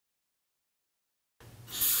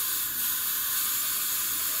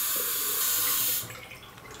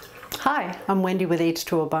Hi, I'm Wendy with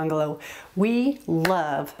H2O Bungalow. We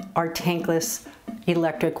love our tankless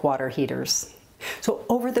electric water heaters. So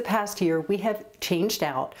over the past year, we have changed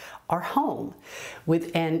out our home with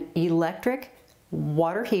an electric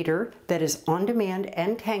water heater that is on demand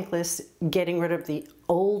and tankless, getting rid of the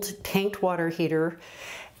old tanked water heater.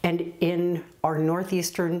 And in our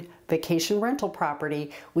northeastern vacation rental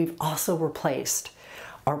property, we've also replaced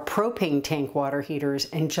our propane tank water heaters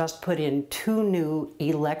and just put in 2 new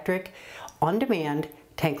electric on-demand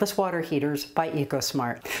tankless water heaters by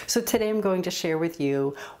EcoSmart. So today I'm going to share with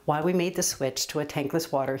you why we made the switch to a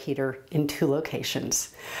tankless water heater in 2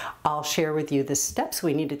 locations. I'll share with you the steps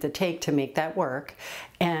we needed to take to make that work,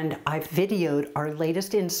 and I've videoed our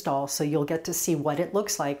latest install so you'll get to see what it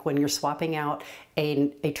looks like when you're swapping out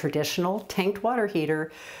a traditional tanked water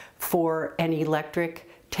heater for an electric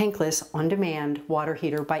tankless on-demand water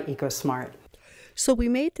heater by EcoSmart. So we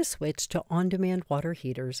made the switch to on-demand water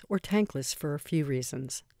heaters, or tankless, for a few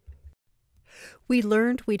reasons. We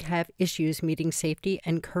learned we'd have issues meeting safety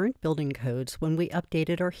and current building codes when we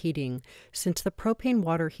updated our heating, since the propane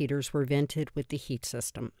water heaters were vented with the heat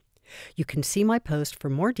system. You can see my post for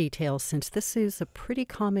more details, since this is a pretty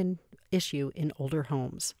common issue in older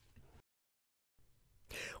homes.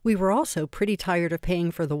 We were also pretty tired of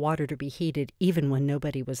paying for the water to be heated even when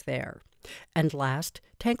nobody was there. And last,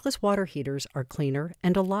 tankless water heaters are cleaner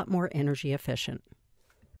and a lot more energy efficient.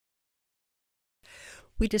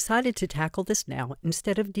 We decided to tackle this now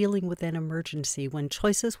instead of dealing with an emergency when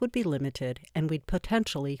choices would be limited and we'd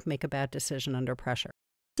potentially make a bad decision under pressure.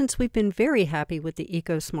 Since we've been very happy with the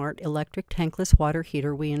EcoSmart electric tankless water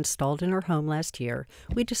heater we installed in our home last year,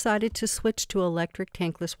 we decided to switch to electric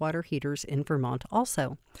tankless water heaters in Vermont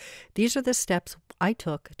also. These are the steps I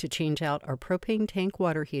took to change out our propane tank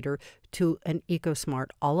water heater to an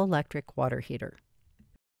EcoSmart all-electric water heater.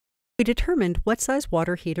 We determined what size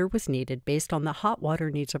water heater was needed based on the hot water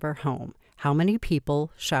needs of our home, how many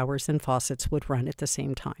people, showers, and faucets would run at the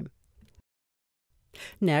same time.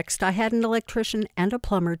 Next, I had an electrician and a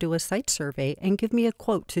plumber do a site survey and give me a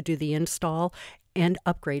quote to do the install and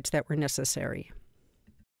upgrades that were necessary.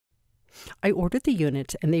 I ordered the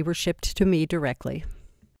units and they were shipped to me directly.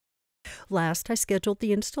 Last, I scheduled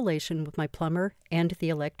the installation with my plumber and the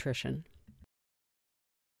electrician.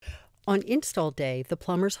 On install day, the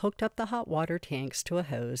plumbers hooked up the hot water tanks to a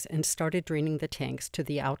hose and started draining the tanks to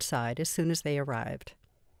the outside as soon as they arrived.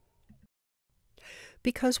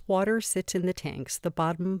 Because water sits in the tanks, the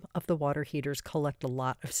bottom of the water heaters collect a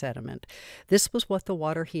lot of sediment. This was what the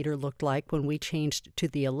water heater looked like when we changed to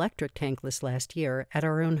the electric tankless last year at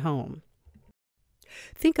our own home.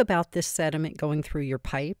 Think about this sediment going through your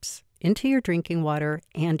pipes, into your drinking water,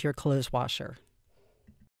 and your clothes washer.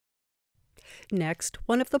 Next,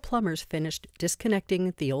 one of the plumbers finished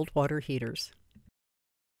disconnecting the old water heaters.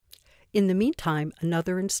 In the meantime,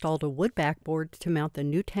 another installed a wood backboard to mount the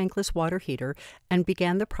new tankless water heater and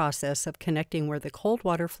began the process of connecting where the cold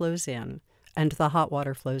water flows in and the hot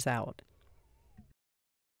water flows out.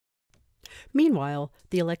 Meanwhile,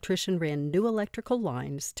 the electrician ran new electrical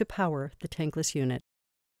lines to power the tankless unit.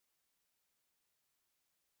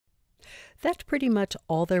 That's pretty much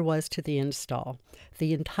all there was to the install.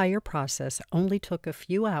 The entire process only took a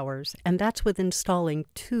few hours, and that's with installing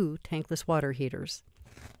 2 tankless water heaters.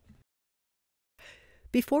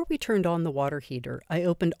 Before we turned on the water heater, I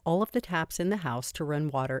opened all of the taps in the house to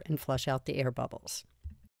run water and flush out the air bubbles.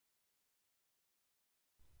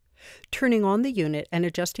 Turning on the unit and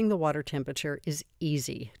adjusting the water temperature is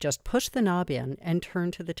easy. Just push the knob in and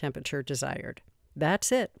turn to the temperature desired.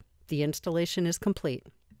 That's it. The installation is complete.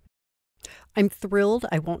 I'm thrilled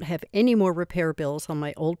I won't have any more repair bills on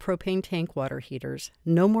my old propane tank water heaters,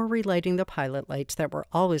 no more relighting the pilot lights that were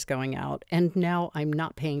always going out, and now I'm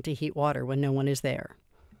not paying to heat water when no one is there.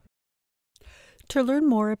 To learn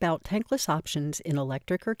more about tankless options in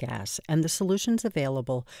electric or gas and the solutions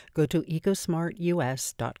available, go to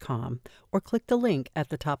ecosmartus.com or click the link at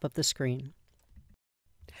the top of the screen.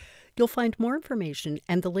 You'll find more information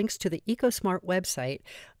and the links to the EcoSmart website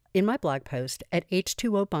in my blog post at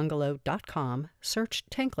h2obungalow.com. Search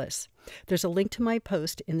tankless. There's a link to my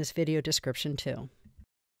post in this video description too.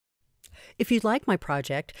 If you like my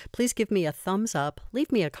project, please give me a thumbs up,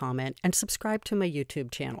 leave me a comment, and subscribe to my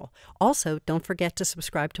YouTube channel. Also, don't forget to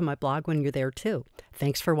subscribe to my blog when you're there too.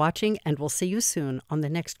 Thanks for watching, and we'll see you soon on the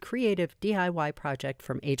next creative DIY project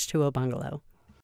from H2O Bungalow.